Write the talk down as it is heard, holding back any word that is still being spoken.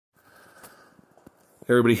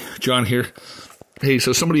Everybody, John here. Hey,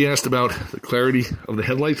 so somebody asked about the clarity of the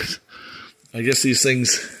headlights. I guess these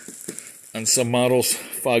things on some models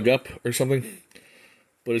fog up or something.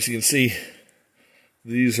 But as you can see,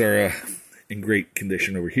 these are in great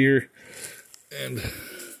condition over here. And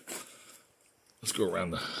let's go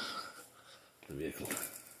around the vehicle.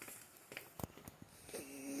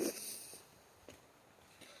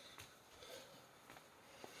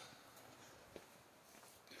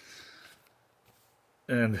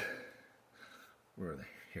 And where are they?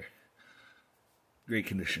 Here. Great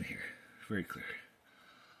condition here. Very clear.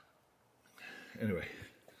 Anyway.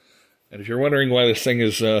 And if you're wondering why this thing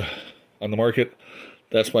is on the market,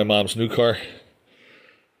 that's my mom's new car.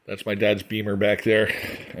 That's my dad's Beamer back there.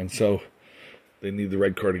 And so they need the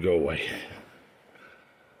red car to go away.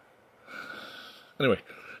 Anyway,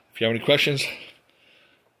 if you have any questions,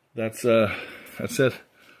 that's it.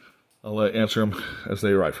 I'll answer them as they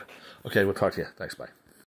arrive. Okay, we'll talk to you. Thanks, bye.